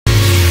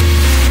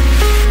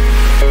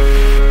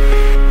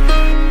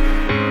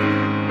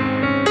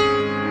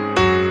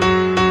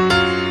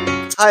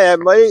Hi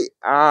everybody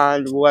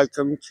and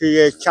welcome to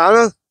the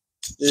channel,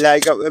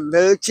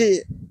 LegUpAbility.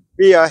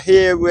 We are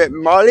here with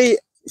Mollie.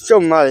 So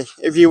Mollie,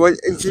 if you want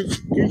to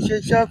introduce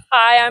yourself.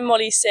 Hi, I'm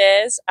Mollie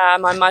Sears.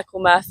 I'm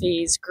Michael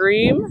Murphy's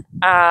groom,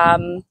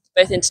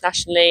 both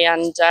internationally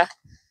and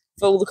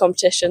for all the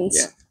competitions.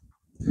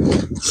 Yeah.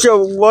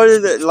 So what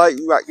is it like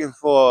working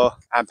for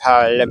a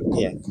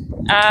Paralympian?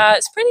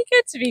 It's pretty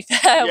good, to be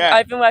fair. Yeah.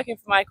 I've been working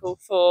for Michael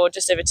for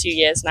just over 2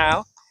 years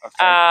now.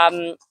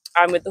 Okay.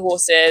 I'm with the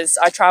horses.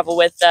 I travel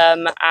with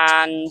them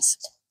and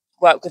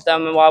work with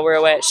them while we're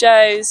away at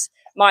shows.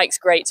 Mike's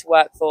great to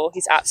work for.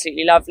 He's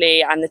absolutely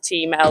lovely, and the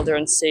team, Elder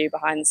and Sue,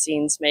 behind the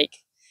scenes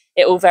make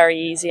it all very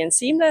easy and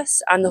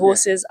seamless. And the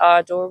horses are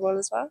adorable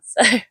as well.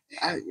 So.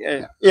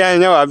 Yeah,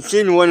 no, I've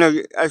seen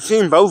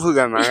both of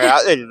them.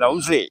 They're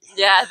lovely.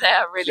 Yeah,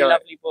 they're really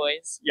lovely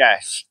boys.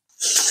 Yes.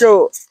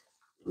 So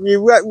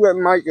you worked with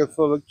Michael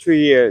for 2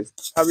 years.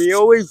 Have you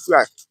always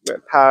worked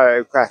with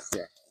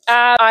Paraequestrians?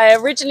 I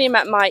originally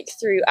met Mike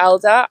through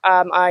Elder.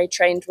 I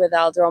trained with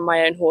Elder on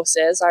my own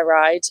horses. I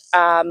ride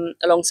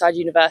alongside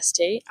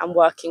university. I'm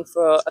working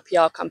for a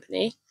PR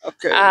company.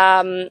 Okay.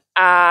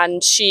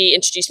 And she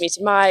introduced me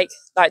to Mike,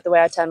 liked the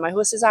way I turned my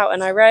horses out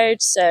and I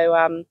rode.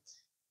 So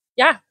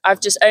yeah,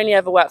 I've just only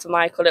ever worked for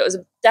Michael. It was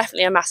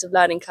definitely a massive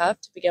learning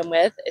curve to begin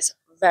with. It's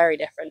very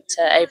different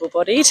to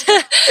able-bodied.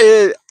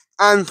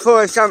 And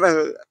for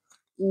example,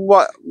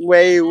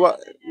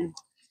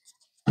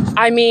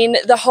 I mean,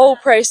 the whole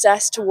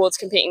process towards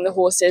competing the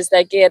horses,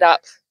 they're geared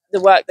up. The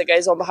work that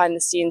goes on behind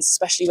the scenes,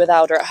 especially with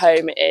Elder at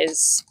home,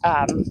 is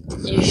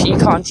you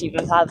can't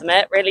even fathom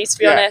it, really, to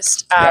be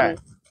honest.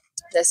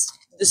 There's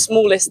the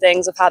smallest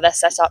things of how they're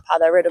set up, how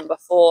they're ridden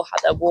before, how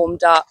they're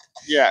warmed up,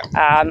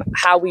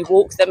 how we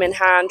walk them in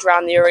hand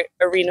around the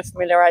arena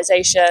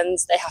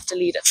familiarizations. They have to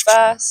lead at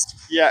first.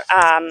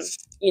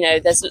 You know,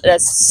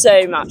 there's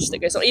so much that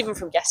goes on, even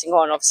from getting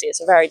on. Obviously,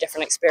 it's a very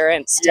different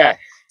experience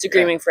to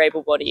grooming for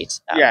able-bodied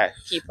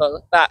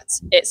people, but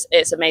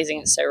it's amazing.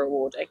 It's so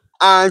rewarding.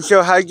 And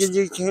so how did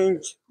you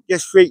change your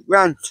street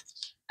run?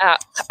 I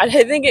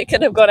don't think it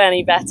could have got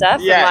any better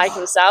for Mike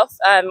himself.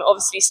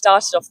 Obviously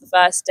started off the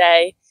first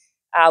day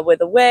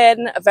with a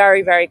win, a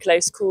very, very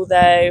close call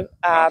though,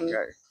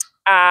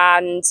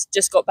 and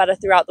just got better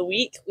throughout the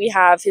week. We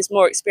have his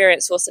more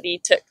experienced horse that he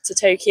took to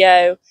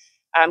Tokyo,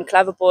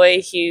 Clever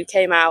Boy, who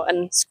came out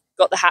and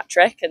got the hat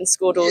trick and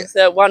scored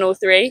won all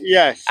three.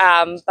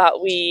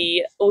 But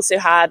we also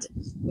had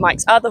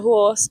Mike's other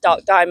horse,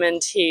 Dark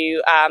Diamond,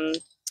 who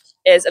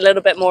is a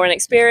little bit more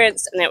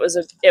inexperienced, and it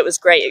was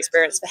great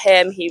experience for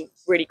him. He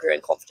really grew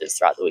in confidence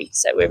throughout the week,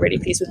 so we're really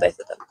pleased with both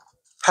of them.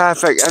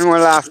 Perfect. And one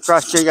last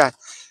question again.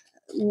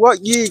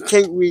 What do you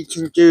think we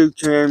can do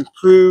to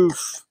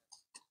improve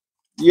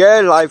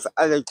your life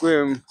as a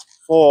groom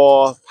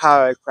for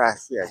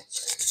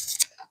Paraequestrians?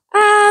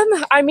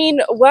 I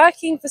mean,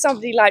 working for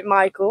somebody like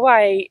Michael,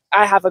 I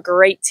have a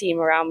great team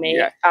around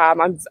me.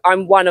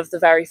 I'm one of the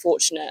very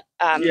fortunate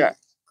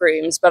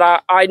grooms,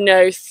 but I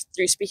know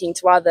through speaking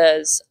to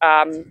others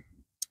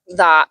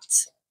that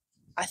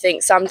I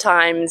think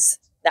sometimes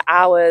the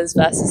hours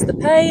versus the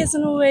pay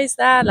isn't always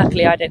there.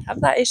 Luckily, I don't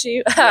have that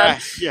issue.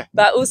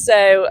 But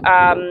also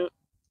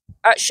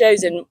at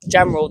shows in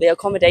general, the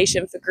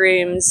accommodation for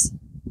grooms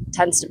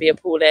tends to be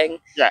appalling.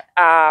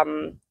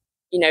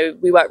 You know,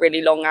 we work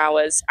really long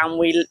hours and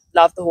we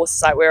love the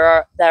horses like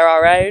they're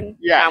our own,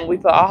 and we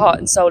put our heart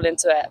and soul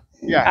into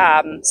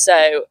it.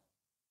 So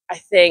I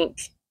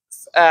think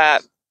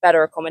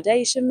better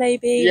accommodation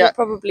maybe would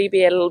probably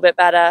be a little bit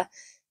better.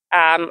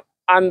 I'm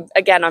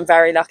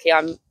very lucky.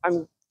 I'm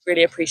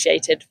really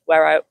appreciated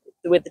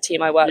with the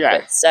team I work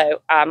with.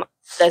 So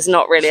there's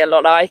not really a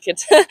lot I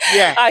could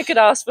I could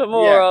ask for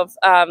more of.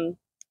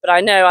 But I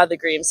know other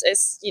grooms,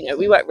 it's, you know,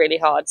 we work really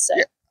hard, so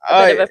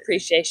a bit of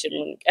appreciation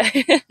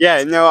wouldn't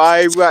go. No,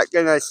 I work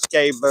in a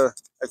stable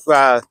as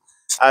well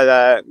as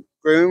a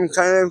groom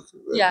kind of.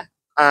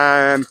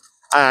 And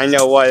I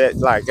know what it's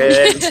like. It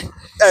is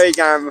very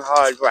damn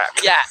hard work.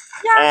 So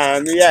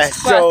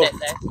worth it,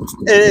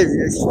 it is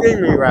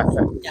extremely worth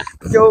it.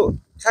 So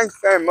thanks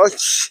very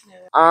much.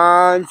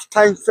 And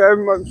thanks very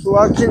much for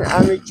watching,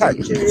 and we'll catch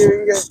you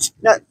in the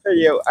next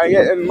video. I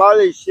get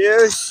Mollie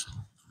Sears.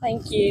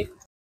 Thank you.